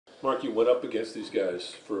Mark, you went up against these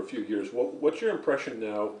guys for a few years. What's your impression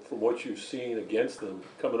now from what you've seen against them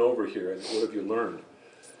coming over here, and what have you learned?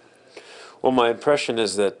 Well, my impression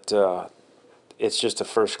is that it's just a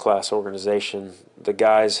first-class organization. The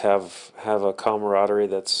guys have a camaraderie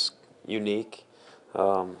that's unique.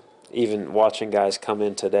 Even watching guys come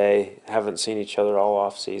in today, haven't seen each other all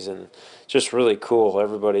off season. Just really cool.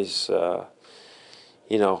 Everybody's,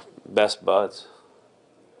 best buds.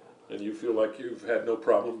 And you feel like you've had no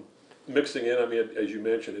problem mixing in? I mean, as you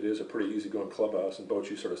mentioned, it is a pretty easy-going clubhouse, and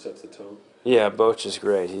Bochy sort of sets the tone. Yeah, Boch is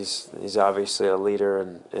great. He's obviously a leader,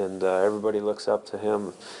 and everybody looks up to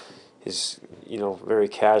him. He's very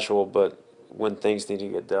casual, but when things need to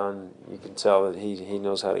get done, you can tell that he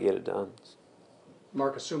knows how to get it done.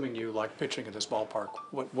 Mark, assuming you like pitching in this ballpark,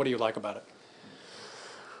 what do you like about it?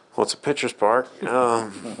 Well, it's a pitcher's park.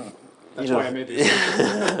 That's why I made the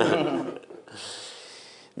assumption.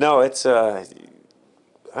 No, it's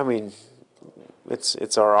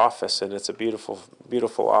it's our office, and it's a beautiful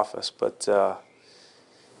office. But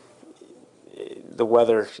the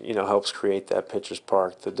weather, helps create that pitcher's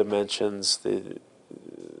park. The dimensions, and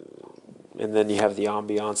then you have the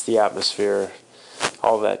ambiance, the atmosphere,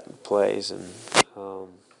 all that plays, and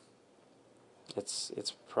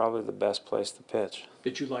it's probably the best place to pitch.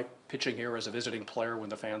 Did you like pitching here as a visiting player when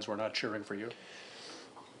the fans were not cheering for you?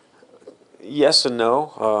 Yes and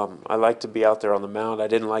no. I like to be out there on the mound. I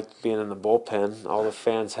didn't like being in the bullpen. All the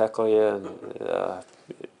fans heckle you, and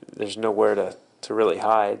there's nowhere to really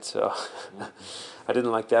hide. So I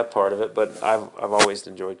didn't like that part of it, but I've always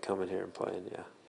enjoyed coming here and playing. Yeah.